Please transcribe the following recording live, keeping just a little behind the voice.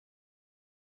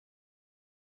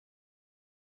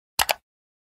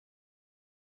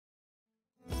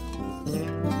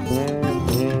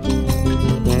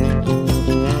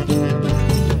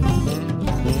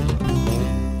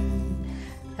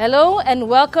Hello and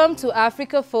welcome to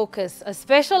Africa Focus, a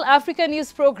special Africa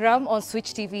news program on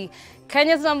Switch TV,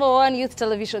 Kenya's #1 youth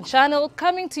television channel,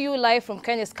 coming to you live from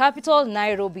Kenya's capital,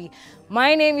 Nairobi.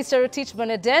 My name is Charotich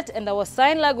Bernadette and our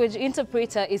sign language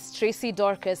interpreter is Tracy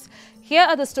Dorcas. Here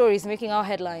are the stories making our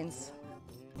headlines.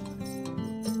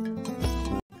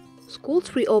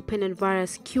 Schools reopen and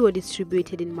virus cure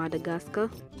distributed in Madagascar.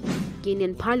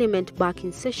 Guinean parliament back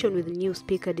in session with a new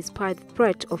speaker despite the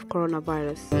threat of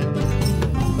coronavirus.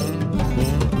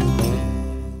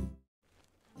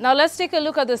 Now let's take a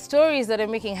look at the stories that are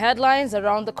making headlines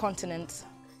around the continent.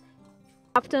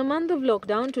 After a month of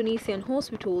lockdown, Tunisian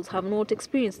hospitals have not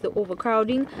experienced the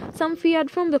overcrowding some feared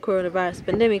from the coronavirus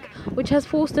pandemic, which has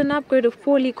forced an upgrade of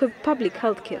poorly equipped public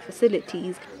healthcare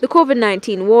facilities. The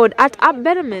COVID-19 ward at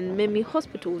Abderrahmane Memi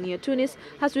Hospital near Tunis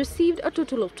has received a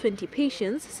total of 20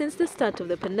 patients since the start of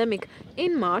the pandemic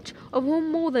in March, of whom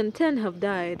more than 10 have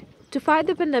died. To fight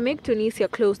the pandemic, Tunisia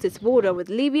closed its border with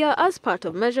Libya as part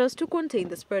of measures to contain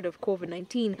the spread of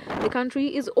COVID-19. The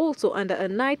country is also under a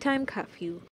nighttime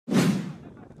curfew.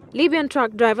 Libyan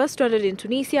truck drivers stranded in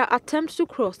Tunisia attempt to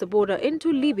cross the border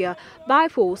into Libya by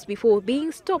force before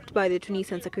being stopped by the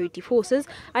Tunisian security forces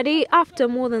a day after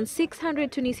more than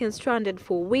 600 Tunisians stranded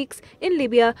for weeks in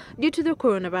Libya due to the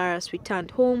coronavirus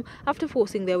returned home after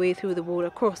forcing their way through the border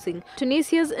crossing.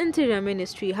 Tunisia's interior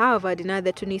ministry, however, denied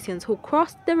the Tunisians who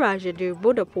crossed the Rajadir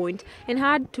border point and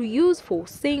had to use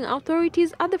force, saying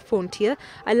authorities at the frontier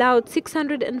allowed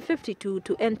 652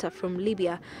 to enter from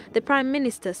Libya. The Prime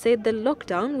Minister said the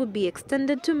lockdown would be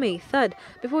extended to May 3rd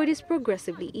before it is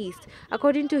progressively eased.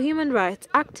 According to human rights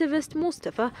activist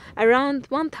Mustafa, around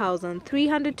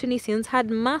 1,300 Tunisians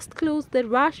had must close the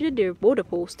Rajadir border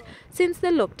post since the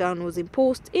lockdown was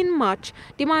imposed in March,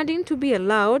 demanding to be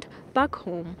allowed back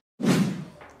home.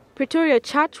 Pretoria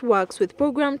Church works with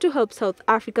program to help South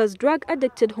Africa's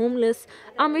drug-addicted homeless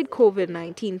amid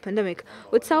COVID-19 pandemic.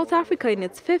 With South Africa in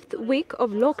its 5th week of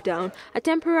lockdown, a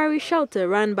temporary shelter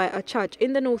run by a church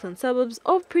in the northern suburbs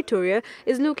of Pretoria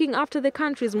is looking after the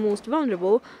country's most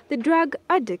vulnerable, the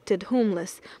drug-addicted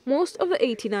homeless. Most of the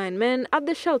 89 men at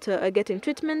the shelter are getting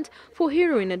treatment for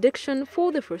heroin addiction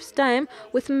for the first time,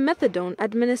 with methadone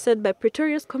administered by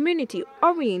Pretoria's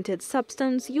Community-Oriented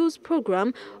Substance Use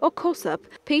Program, or COSUP.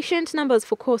 Patient numbers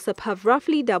for COSUP have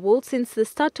roughly doubled since the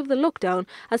start of the lockdown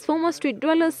as former street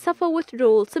dwellers suffer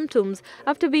withdrawal symptoms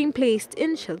after being placed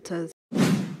in shelters.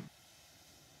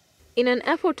 In an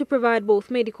effort to provide both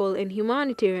medical and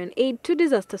humanitarian aid to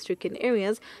disaster-stricken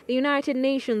areas, the United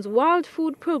Nations World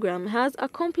Food Programme has a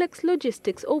complex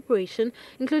logistics operation,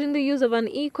 including the use of an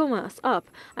e-commerce app.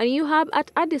 A new hub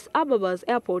at Addis Ababa's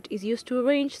airport is used to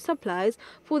arrange supplies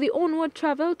for the onward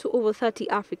travel to over 30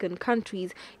 African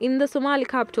countries. In the Somali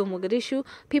capital, Mogadishu,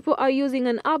 people are using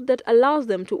an app that allows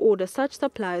them to order such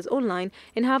supplies online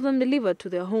and have them delivered to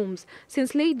their homes.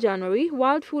 Since late January,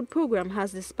 World Food Programme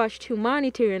has dispatched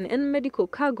humanitarian and medical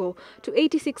cargo to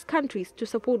 86 countries to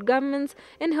support governments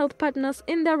and health partners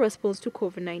in their response to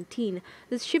COVID-19.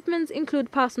 These shipments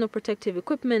include personal protective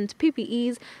equipment,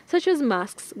 PPEs, such as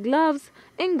masks, gloves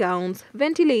and gowns,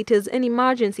 ventilators and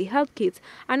emergency health kits,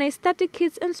 anesthetic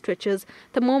kits and stretchers,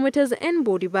 thermometers and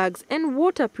body bags, and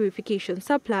water purification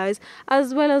supplies,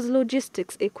 as well as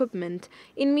logistics equipment.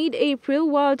 In mid-April,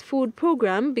 World Food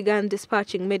Programme began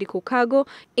dispatching medical cargo,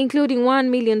 including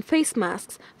 1 million face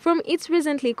masks, from its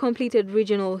recently completed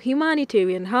regional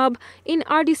humanitarian hub in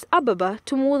Addis Ababa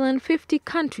to more than 50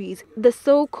 countries, the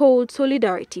so-called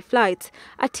Solidarity Flights.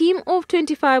 A team of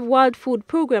 25 World Food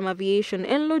Programme aviation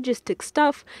and logistics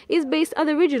staff is based at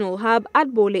the regional hub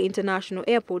at Bole International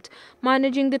Airport,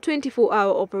 managing the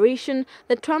 24-hour operation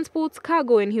that transports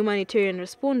cargo and humanitarian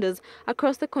responders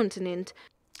across the continent.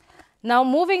 Now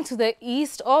moving to the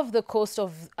east of the coast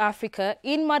of Africa,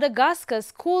 in Madagascar,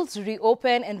 schools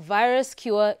reopen and virus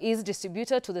cure is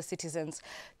distributed to the citizens.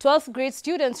 12th grade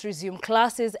students resume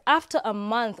classes after a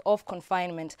month of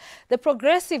confinement. The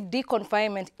progressive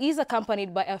deconfinement is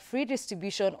accompanied by a free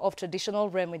distribution of traditional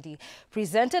remedy,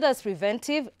 presented as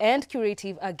preventive and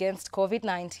curative against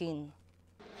COVID-19.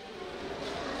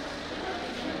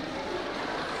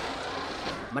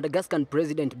 Madagascan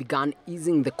president began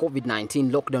easing the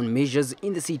COVID-19 lockdown measures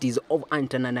in the cities of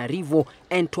Antananarivo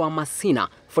and Toamasina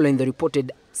following the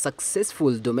reported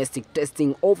successful domestic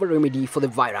testing of a remedy for the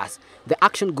virus. The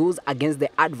action goes against the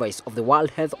advice of the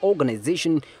World Health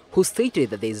Organization, who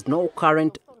stated that there is no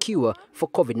current cure for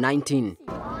COVID-19.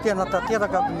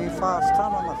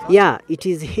 Yeah, it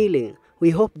is healing. We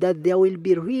hope that there will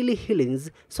be really healings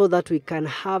so that we can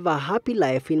have a happy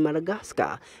life in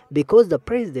Madagascar, because the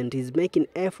president is making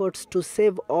efforts to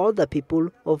save all the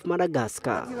people of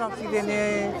Madagascar.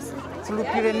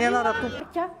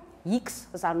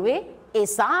 The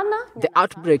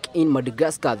outbreak in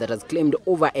Madagascar that has claimed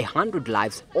over 100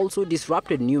 lives also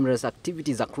disrupted numerous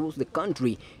activities across the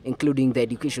country, including the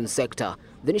education sector.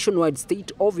 The nationwide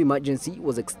state of emergency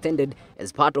was extended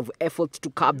as part of efforts to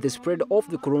curb the spread of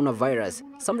the coronavirus.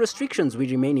 Some restrictions will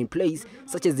remain in place,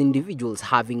 such as individuals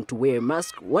having to wear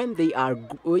masks when they are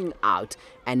going out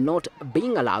and not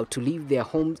being allowed to leave their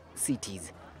home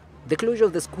cities. The closure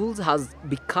of the schools has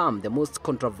become the most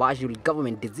controversial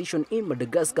government decision in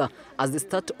Madagascar, as the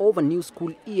start of a new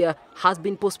school year has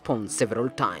been postponed several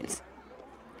times.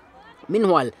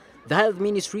 Meanwhile, the Health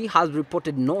Ministry has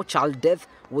reported no child death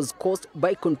was caused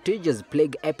by contagious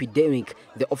plague epidemic.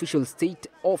 The official state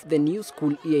of the new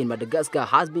school year in Madagascar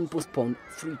has been postponed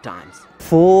 3 times.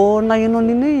 When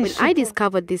I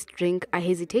discovered this drink, I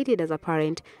hesitated as a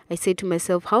parent. I said to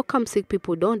myself, how come sick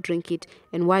people don't drink it?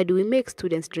 And why do we make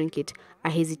students drink it? I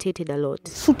hesitated a lot.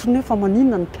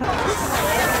 The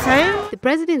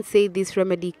president said this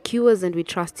remedy cures and we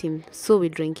trust him, so we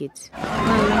drink it.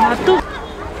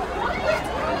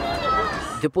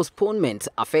 The postponement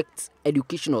affects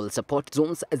educational support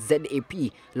zones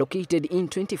ZAP located in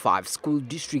 25 school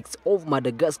districts of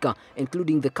Madagascar,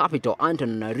 including the capital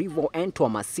Antananarivo and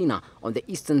Toamasina on the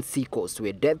eastern seacoast,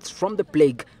 where deaths from the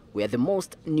plague were the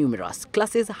most numerous.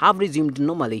 Classes have resumed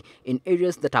normally in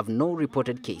areas that have no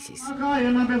reported cases.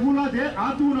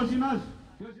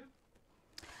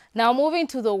 Now moving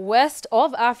to the west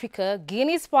of Africa,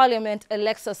 Guinea's parliament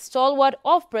elects a stalwart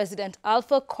of President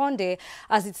Alpha Condé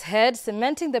as its head,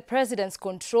 cementing the president's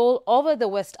control over the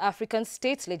West African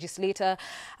state legislature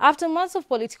after months of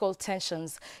political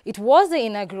tensions. It was the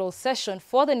inaugural session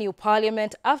for the new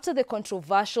parliament after the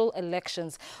controversial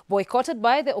elections, boycotted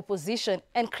by the opposition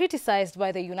and criticized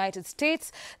by the United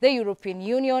States, the European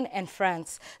Union and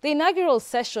France. The inaugural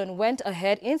session went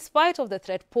ahead in spite of the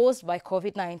threat posed by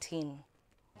COVID-19.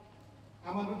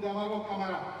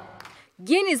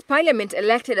 Guinea's parliament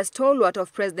elected a stalwart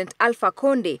of President Alpha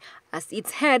Condé as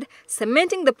its head,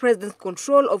 cementing the president's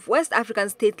control of West African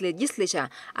state legislature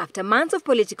after months of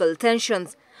political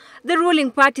tensions. The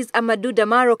ruling party's Amadou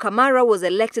Damaro Camara was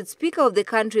elected Speaker of the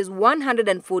country's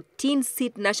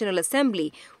 114-seat National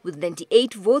Assembly with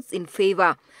 98 votes in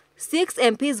favor. 6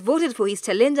 MPs voted for his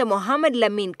challenger Mohamed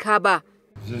Lamine Kaba.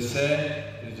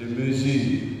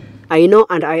 I know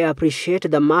and I appreciate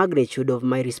the magnitude of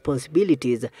my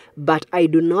responsibilities, but I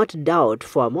do not doubt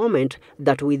for a moment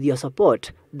that with your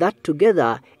support, that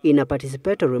together, in a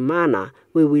participatory manner,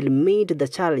 we will meet the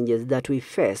challenges that we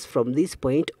face from this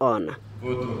point on.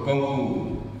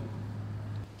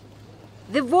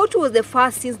 The vote was the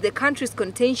first since the country's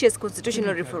contentious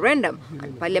constitutional referendum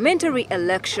and parliamentary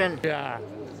election.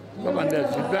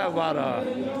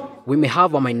 We may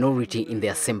have a minority in the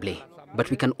assembly, but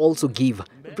we can also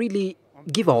really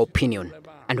give our opinion.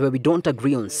 And where we don't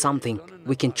agree on something,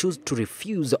 we can choose to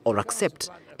refuse or accept.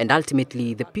 And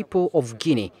ultimately, the people of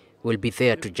Guinea will be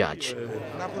there to judge.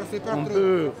 On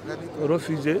peut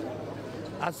refuser,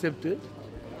 accepter,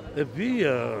 et puis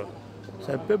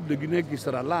c'est le peuple de Guinée qui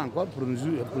sera là encore pour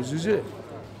juger.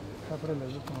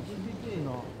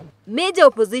 Major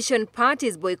opposition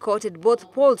parties boycotted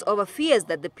both polls over fears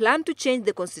that the plan to change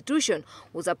the constitution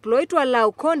was a ploy to allow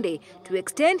Condé to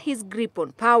extend his grip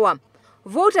on power.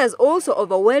 Voters also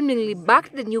overwhelmingly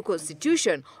backed the new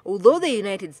constitution, although the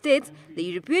United States, the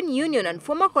European Union and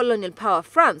former colonial power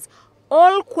France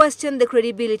all questioned the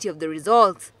credibility of the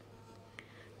results.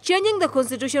 Changing the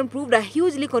constitution proved a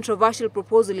hugely controversial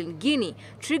proposal in Guinea,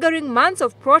 triggering months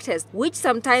of protest, which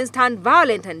sometimes turned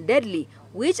violent and deadly,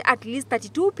 which at least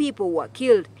 32 people were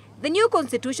killed. The new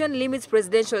constitution limits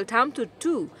presidential term to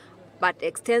 2, but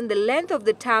extends the length of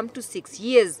the term to 6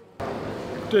 years.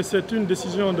 It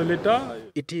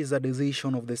is a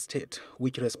decision of the state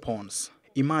which responds.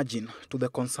 Imagine to the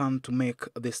concern to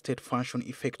make the state function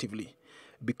effectively,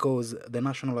 because the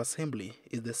National Assembly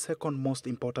is the second most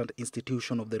important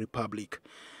institution of the Republic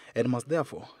and must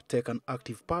therefore take an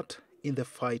active part in the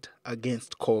fight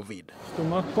against COVID.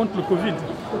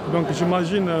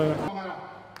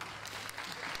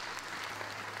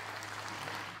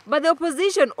 But the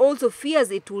opposition also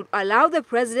fears it would allow the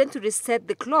president to reset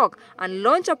the clock and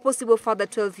launch a possible further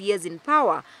 12 years in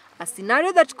power, a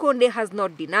scenario that Condé has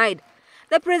not denied.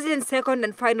 The president's second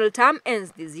and final term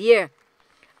ends this year.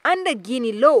 Under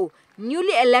Guinea law,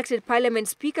 newly elected Parliament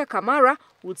Speaker Camara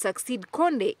would succeed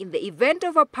Condé in the event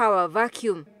of a power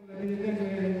vacuum.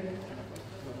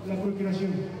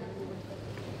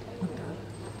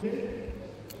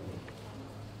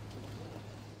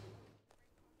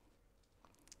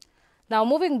 Now,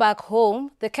 moving back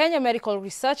home, the Kenya Medical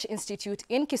Research Institute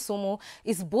in Kisumu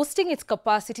is boosting its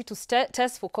capacity to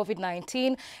test for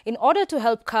COVID-19 in order to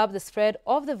help curb the spread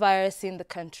of the virus in the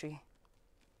country.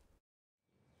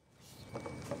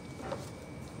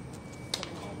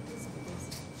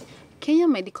 Kenya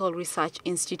Medical Research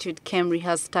Institute, KEMRI,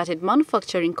 has started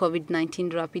manufacturing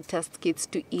COVID-19 rapid test kits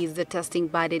to ease the testing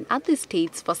burden at the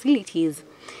state's facilities.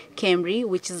 KEMRI,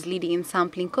 which is leading in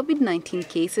sampling COVID-19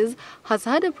 cases, has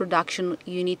had a production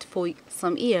unit for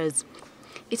some years.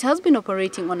 It has been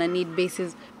operating on a need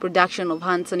basis, production of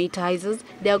hand sanitizers,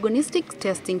 diagnostic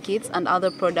testing kits and other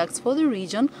products for the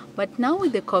region, but now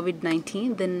with the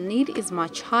COVID-19, the need is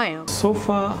much higher. So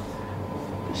far,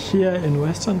 here in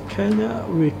Western Kenya,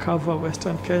 we cover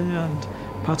Western Kenya and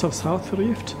part of South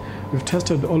Rift. We've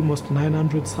tested almost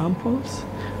 900 samples,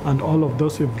 and all of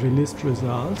those we've released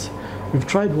results. We've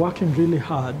tried working really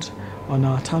hard on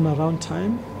our turnaround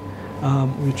time.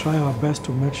 We try our best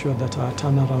to make sure that our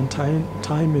turnaround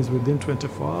time is within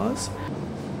 24 hours.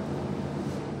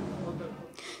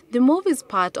 The move is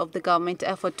part of the government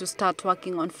effort to start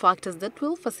working on factors that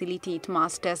will facilitate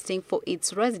mass testing for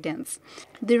its residents.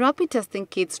 The rapid testing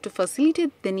kits to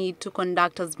facilitate the need to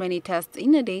conduct as many tests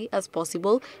in a day as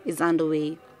possible is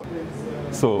underway.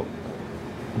 So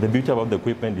the beauty about the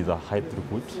equipment is a high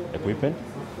throughput equipment,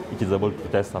 which is able to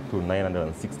test up to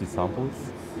 960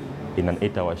 samples in an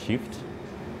 8-hour shift.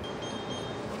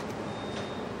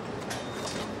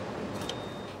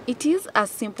 It is a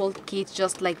simple kit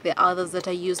just like the others that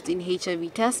are used in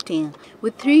HIV testing,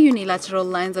 with 3 unilateral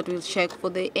lines that will check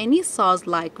for any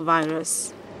SARS-like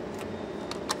virus.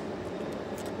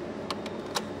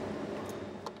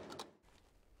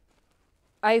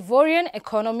 Ivorian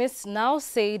economists now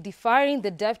say deferring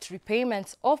the debt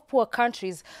repayments of poor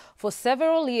countries for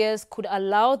several years could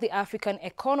allow the African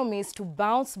economies to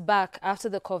bounce back after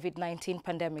the COVID-19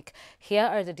 pandemic. Here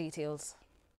are the details.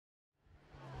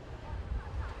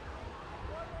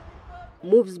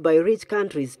 Moves by rich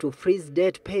countries to freeze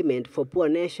debt payment for poor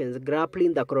nations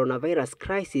grappling the coronavirus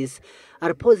crisis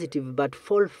are positive but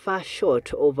fall far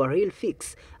short of a real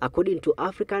fix, according to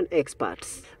African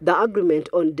experts. The agreement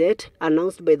on debt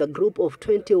announced by the group of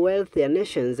 20 wealthier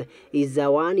nations is a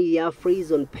 1-year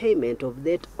freeze on payment of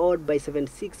debt owed by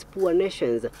 76 poor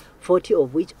nations, 40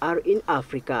 of which are in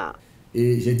Africa.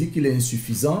 It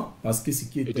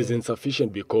is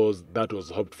insufficient because that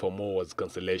was hoped for more was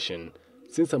cancellation.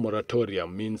 Since a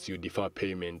moratorium means you defer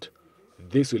payment,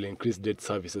 this will increase debt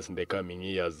services in the coming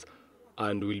years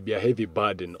and will be a heavy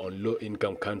burden on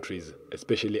low-income countries,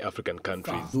 especially African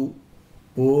countries.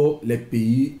 Pour les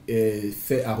pays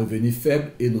à revenus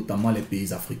faibles et notamment les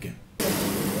pays africains.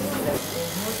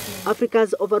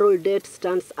 Africa's overall debt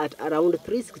stands at around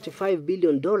 $365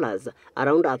 billion,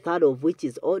 around a third of which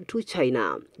is owed to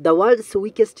China. The world's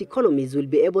weakest economies will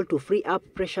be able to free up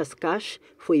precious cash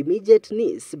for immediate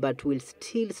needs, but will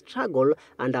still struggle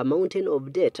under a mountain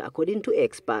of debt, according to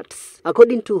experts.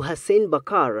 According to Hussein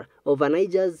Bakar of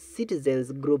Niger's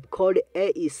citizens group called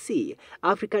AEC,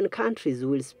 African countries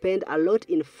will spend a lot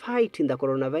in fighting the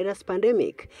coronavirus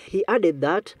pandemic. He added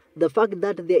that the fact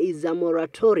that there is a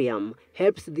moratorium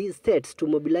helps these states to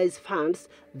mobilize funds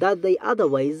that they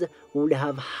otherwise would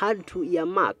have had to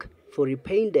earmark for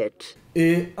repaying debt.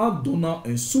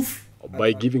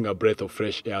 By giving a breath of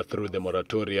fresh air through the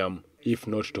moratorium, if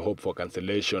not to hope for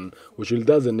cancellation, which will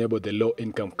thus enable the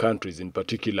low-income countries in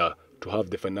particular to have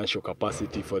the financial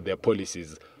capacity for their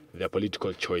policies, their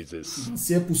political choices.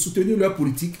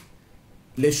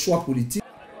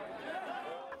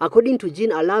 According to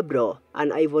Jean Alabro,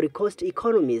 an Ivory Coast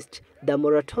economist, the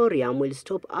moratorium will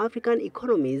stop African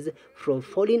economies from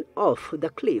falling off the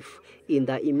cliff in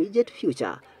the immediate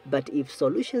future. But if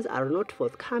solutions are not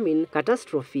forthcoming,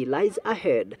 catastrophe lies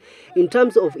ahead. In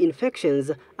terms of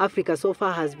infections, Africa so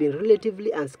far has been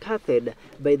relatively unscathed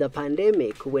by the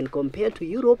pandemic when compared to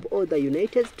Europe or the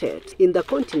United States. In the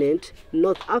continent,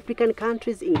 North African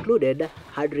countries included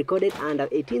had recorded under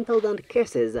 18,000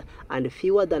 cases, and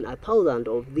fewer than 1,000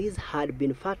 of these had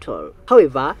been fatal.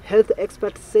 However, health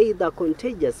experts say the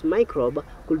contagious microbe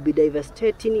could be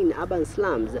devastating in urban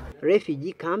slums,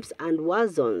 refugee camps, and war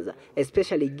zones,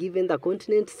 especially given the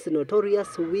continent's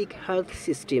notorious weak health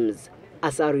systems.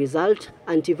 As a result,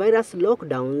 antivirus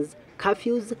lockdowns,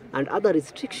 curfews and other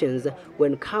restrictions,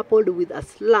 when coupled with a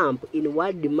slump in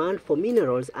world demand for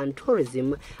minerals and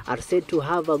tourism, are said to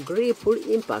have a ripple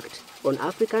impact on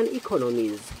African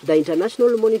economies. The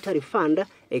International Monetary Fund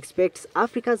expects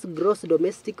Africa's gross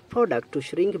domestic product to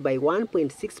shrink by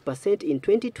 1.6% in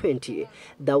 2020,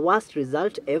 the worst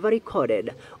result ever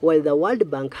recorded, while the World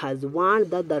Bank has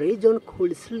warned that the region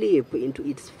could slip into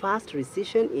its first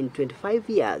recession in 25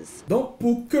 years. Donc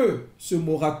pour que ce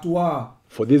moratoire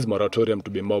For this moratorium to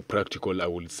be more practical, I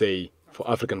would say, for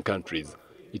African countries,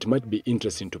 it might be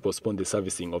interesting to postpone the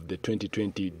servicing of the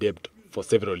 2020 debt for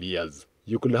several years.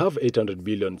 You could have 800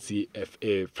 billion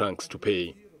CFA francs to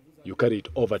pay. You carry it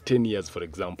over 10 years, for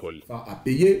example. à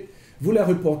payer, vous la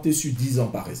reportez sur 10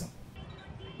 ans par exemple.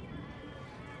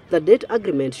 The debt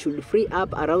agreement should free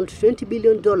up around $20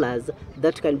 billion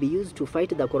that can be used to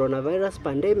fight the coronavirus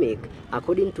pandemic,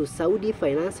 according to Saudi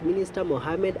Finance Minister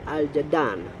Mohammed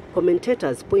Al-Jaddan.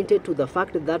 Commentators pointed to the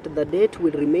fact that the debt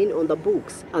will remain on the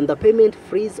books, and the payment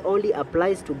freeze only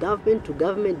applies to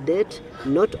government debt,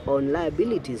 not on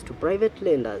liabilities to private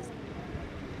lenders.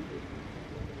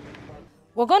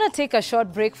 We're going to take a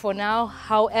short break for now.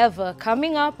 However,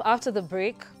 coming up after the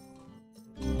break...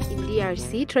 In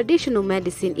DRC, traditional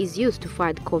medicine is used to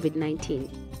fight COVID-19.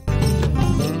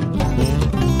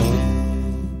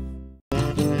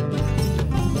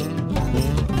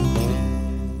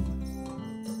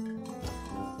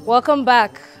 Welcome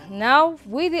back. Now,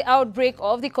 with the outbreak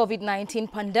of the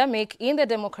COVID-19 pandemic in the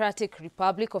Democratic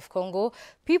Republic of Congo,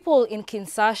 people in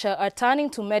Kinshasa are turning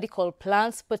to medical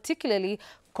plants, particularly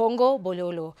Congo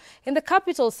Bololo. In the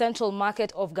capital central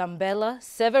market of Gambela,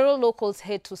 several locals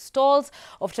head to stalls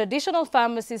of traditional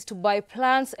pharmacies to buy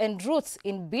plants and roots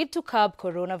in bid to curb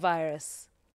coronavirus.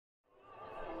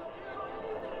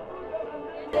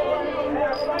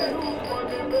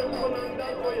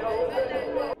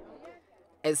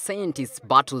 As scientists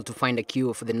battle to find a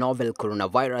cure for the novel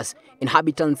coronavirus,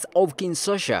 inhabitants of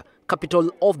Kinshasa,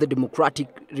 capital of the Democratic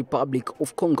Republic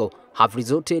of Congo, have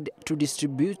resorted to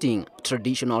distributing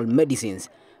traditional medicines.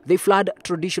 They flood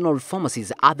traditional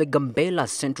pharmacies at the Gambela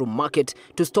Central Market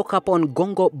to stock up on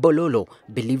Congo Bololo,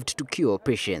 believed to cure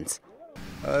patients.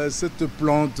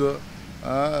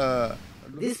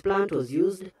 This plant was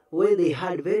used when they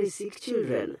had very sick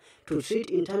children to treat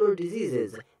internal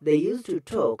diseases. They used to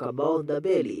talk about the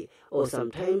belly or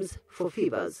sometimes for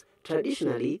fevers.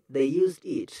 Traditionally, they used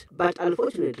it, but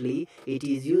unfortunately, it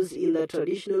is used in the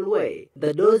traditional way.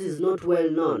 The dose is not well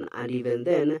known, and even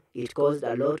then, it caused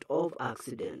a lot of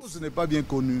accidents. Ce n'est pas bien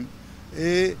connu.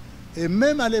 Et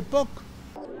même à l'époque,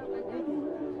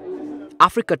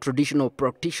 Africa traditional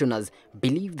practitioners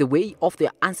believe the way of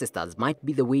their ancestors might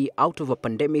be the way out of a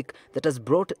pandemic that has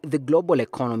brought the global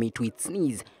economy to its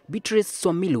knees. Beatrice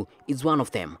Swamilu is one of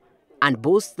them, and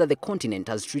boasts that the continent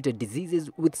has treated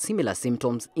diseases with similar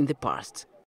symptoms in the past.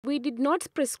 We did not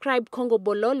prescribe Congo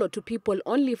Bololo to people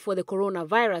only for the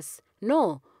coronavirus.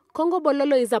 No. Congo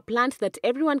Bololo is a plant that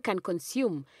everyone can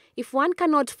consume. If one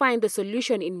cannot find the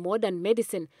solution in modern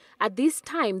medicine, at this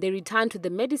time they return to the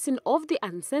medicine of the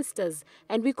ancestors,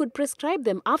 and we could prescribe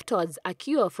them afterwards a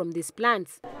cure from these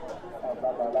plants.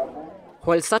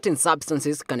 While certain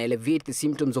substances can alleviate the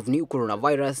symptoms of new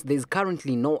coronavirus, there is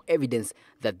currently no evidence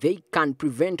that they can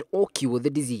prevent or cure the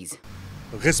disease.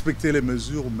 respect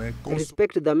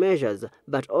the measures,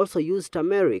 but also use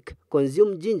turmeric,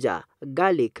 consume ginger,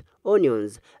 garlic,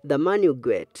 onions, the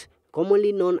manioguette,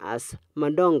 commonly known as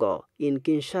mandongo in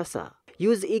Kinshasa.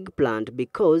 Use eggplant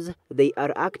because they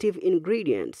are active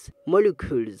ingredients,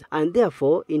 molecules, and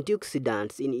therefore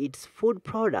antioxidants in its food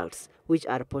products, which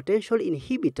are potential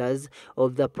inhibitors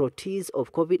of the protease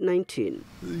of COVID-19.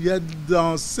 Il y a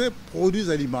dans ces produits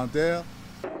alimentaires.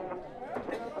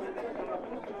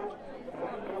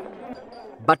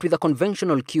 But with a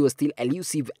conventional cure still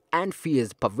elusive and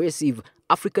fears pervasive,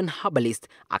 African herbalists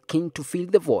are keen to fill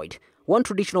the void. One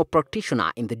traditional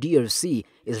practitioner in the DRC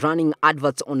is running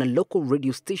adverts on a local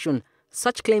radio station.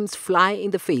 Such claims fly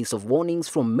in the face of warnings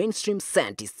from mainstream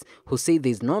scientists who say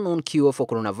there is no known cure for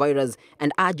coronavirus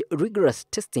and urge rigorous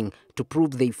testing to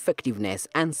prove the effectiveness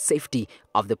and safety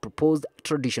of the proposed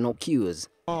traditional cures.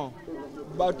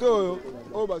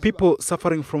 People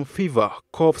suffering from fever,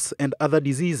 coughs and other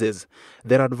diseases,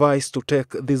 they're advised to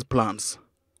take these plants.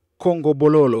 Congo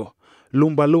Bololo,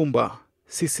 Lumba Lumba,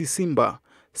 Sisi Simba,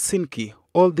 Sinki,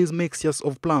 all these mixtures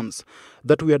of plants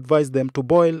that we advise them to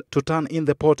boil to turn in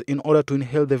the pot in order to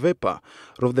inhale the vapor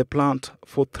of the plant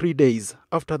for 3 days.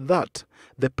 After that,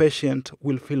 the patient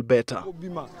will feel better.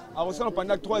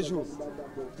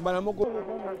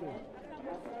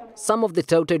 Some of the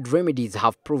touted remedies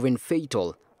have proven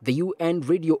fatal. The UN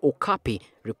Radio Okapi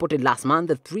reported last month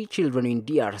that 3 children in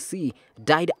DRC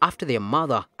died after their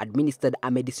mother administered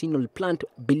a medicinal plant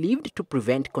believed to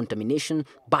prevent contamination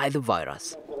by the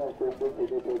virus.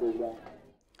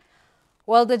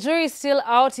 Well, the jury is still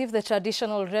out if the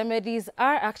traditional remedies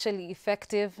are actually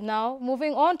effective. Now,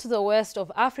 moving on to the west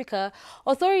of Africa,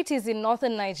 authorities in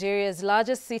northern Nigeria's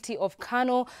largest city of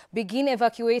Kano begin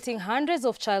evacuating hundreds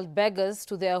of child beggars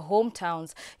to their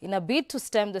hometowns in a bid to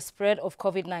stem the spread of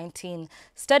COVID-19.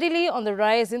 Steadily on the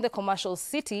rise in the commercial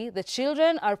city, the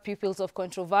children are pupils of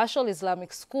controversial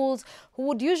Islamic schools who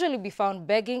would usually be found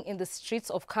begging in the streets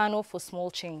of Kano for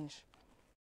small change.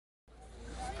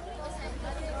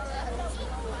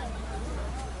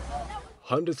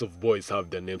 Hundreds of boys have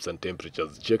their names and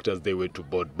temperatures checked as they wait to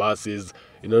board buses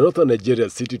in a northern Nigeria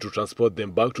city to transport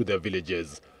them back to their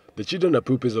villages. The children are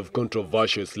pupils of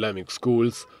controversial Islamic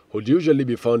schools who would usually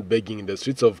be found begging in the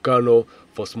streets of Kano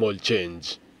for small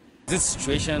change. This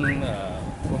situation,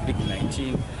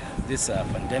 COVID-19, this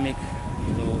pandemic,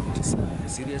 it's a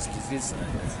serious disease.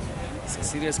 It's a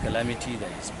serious calamity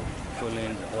that is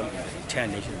befalling the entire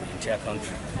nation, the entire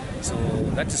country. So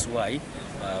that is why we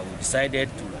decided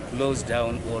to close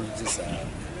down all these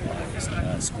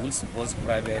schools, both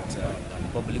private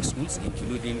and public schools,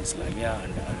 including Islamia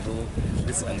and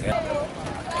this and that.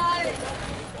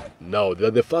 Now, they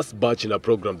are the first batch in a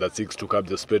program that seeks to curb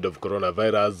the spread of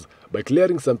coronavirus by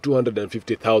clearing some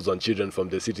 250,000 children from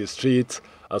the city streets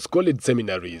and school-led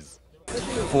seminaries.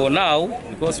 For now,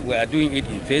 because we are doing it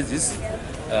in phases,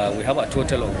 we have a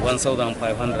total of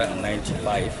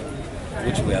 1,595,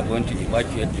 which we are going to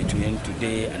evacuate between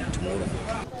today and tomorrow.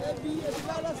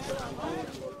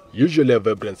 Usually a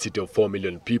vibrant city of 4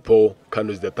 million people,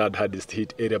 Kano is the third hardest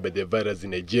hit area by the virus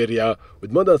in Nigeria,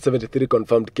 with more than 73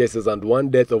 confirmed cases and 1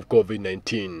 death of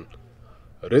COVID-19.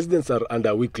 Residents are under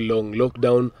a week-long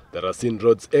lockdown that has seen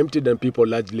roads emptied and people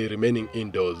largely remaining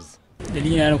indoors.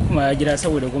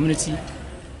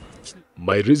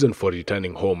 My reason for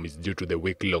returning home is due to the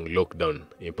week-long lockdown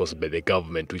imposed by the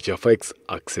government, which affects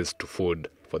access to food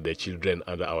for their children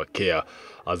under our care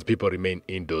as people remain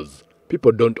indoors.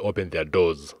 People don't open their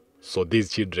doors, so these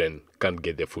children can't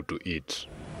get their food to eat.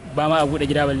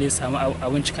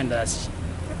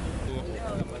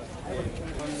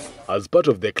 As part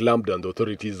of the clampdown, the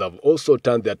authorities have also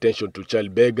turned their attention to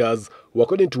child beggars, who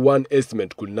according to one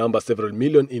estimate could number several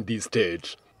million in this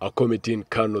state. A committee in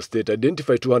Kano State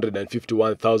identified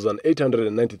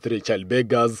 251,893 child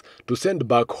beggars to send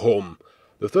back home.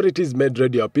 The authorities made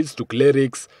radio appeals to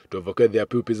clerics to evacuate their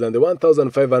pupils, and the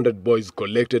 1,500 boys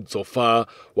collected so far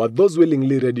were those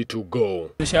willingly ready to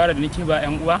go.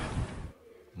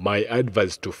 My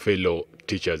advice to fellow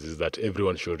teachers is that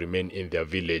everyone should remain in their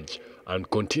village and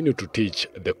continue to teach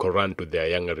the Quran to their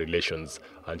younger relations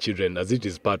and children, as it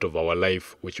is part of our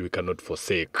life which we cannot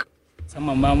forsake.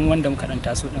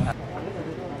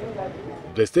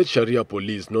 The state Sharia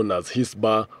police, known as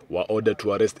Hisba, were ordered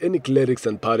to arrest any clerics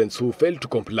and parents who failed to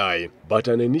comply. But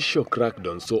an initial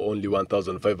crackdown saw only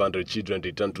 1,500 children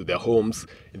return to their homes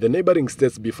in the neighboring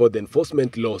states before the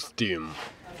enforcement lost steam.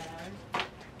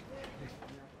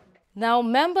 Now,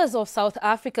 members of South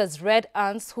Africa's Red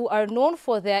Ants, who are known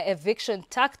for their eviction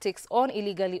tactics on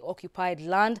illegally occupied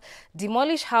land,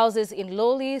 demolish houses in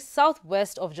Lowly,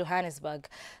 southwest of Johannesburg.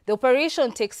 The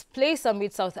operation takes place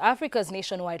amid South Africa's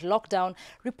nationwide lockdown,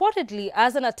 reportedly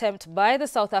as an attempt by the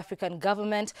South African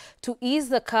government to ease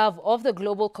the curve of the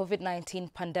global COVID-19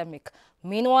 pandemic.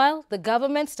 Meanwhile, the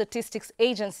government statistics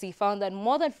agency found that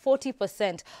more than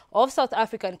 40% of South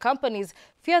African companies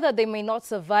fear that they may not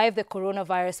survive the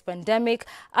coronavirus pandemic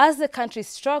as the country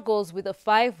struggles with a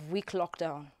 5-week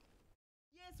lockdown.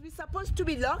 Yes, we're supposed to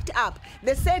be locked up.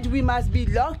 They said we must be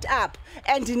locked up,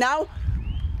 and now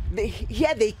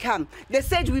here they come. They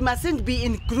said we mustn't be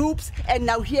in groups, and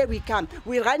now here we come.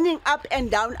 We're running up and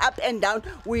down, up and down.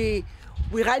 We're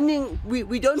running,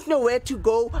 we don't know where to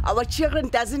go. Our children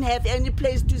doesn't have any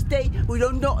place to stay. We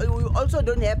also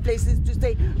don't have places to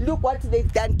stay. Look what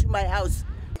they've done to my house.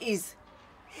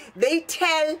 They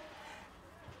tell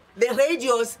the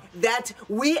radios that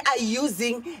we are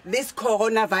using this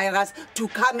coronavirus to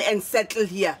come and settle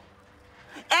here.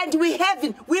 And we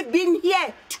haven't. We've been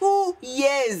here 2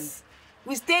 years.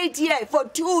 We stayed here for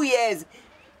 2 years,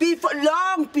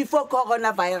 long before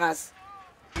coronavirus.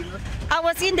 I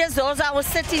was in the zones, I was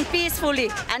sitting peacefully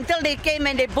until they came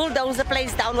and they bulldozed the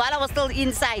place down while I was still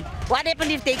inside. What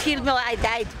happened if they killed me or I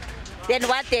died? Then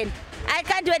what then? I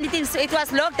can't do anything, so it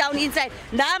was locked down inside.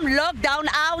 Now I'm locked down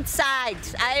outside.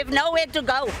 I have nowhere to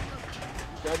go.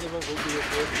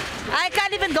 I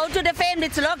can't even go to the farm,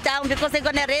 it's locked down because they're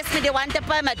going to arrest me, they want a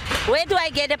permit. Where do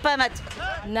I get a permit?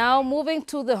 Now moving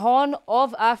to the Horn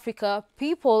of Africa,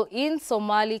 people in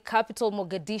Somali capital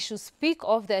Mogadishu speak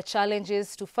of their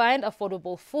challenges to find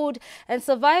affordable food and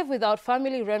survive without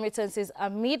family remittances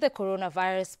amid the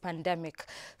coronavirus pandemic.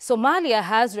 Somalia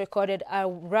has recorded a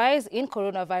rise in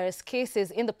coronavirus cases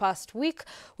in the past week,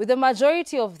 with the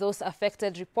majority of those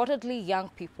affected reportedly young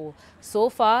people. So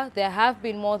far, there have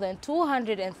been more than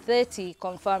 230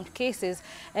 confirmed cases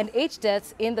and 8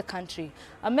 deaths in the country.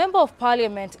 A member of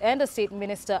parliament and a state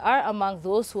minister are among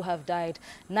those who have died.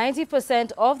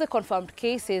 90% of the confirmed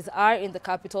cases are in the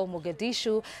capital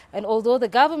Mogadishu, and although the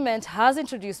government has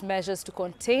introduced measures to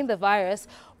contain the virus,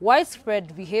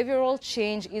 widespread behavioral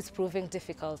change is proving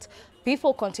difficult.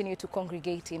 People continue to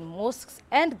congregate in mosques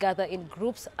and gather in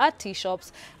groups at tea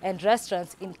shops and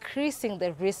restaurants, increasing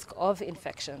the risk of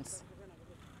infections.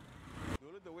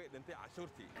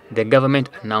 The government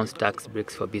announced tax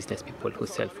breaks for business people who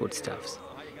sell foodstuffs.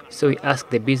 So we ask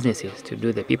the businesses to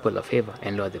do the people a favor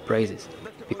and lower the prices,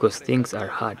 because things are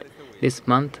hard. This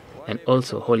month, and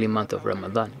also holy month of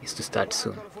Ramadan, is to start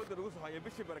soon.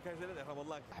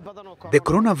 The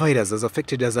coronavirus has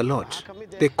affected us a lot.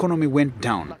 The economy went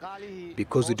down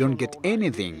because we don't get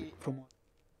anything from...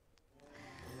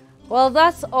 Well,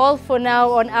 that's all for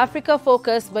now on Africa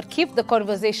Focus, but keep the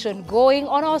conversation going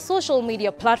on our social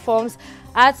media platforms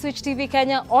at Switch TV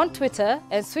Kenya on Twitter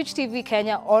and Switch TV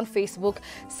Kenya on Facebook.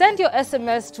 Send your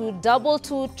SMS to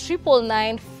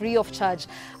 22999 free of charge.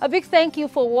 A big thank you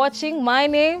for watching. My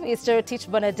name is Teach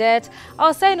Bernadette.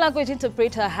 Our sign language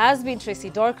interpreter has been Tracy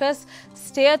Dorcas.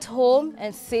 Stay at home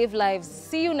and save lives.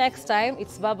 See you next time.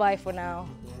 It's bye-bye for now.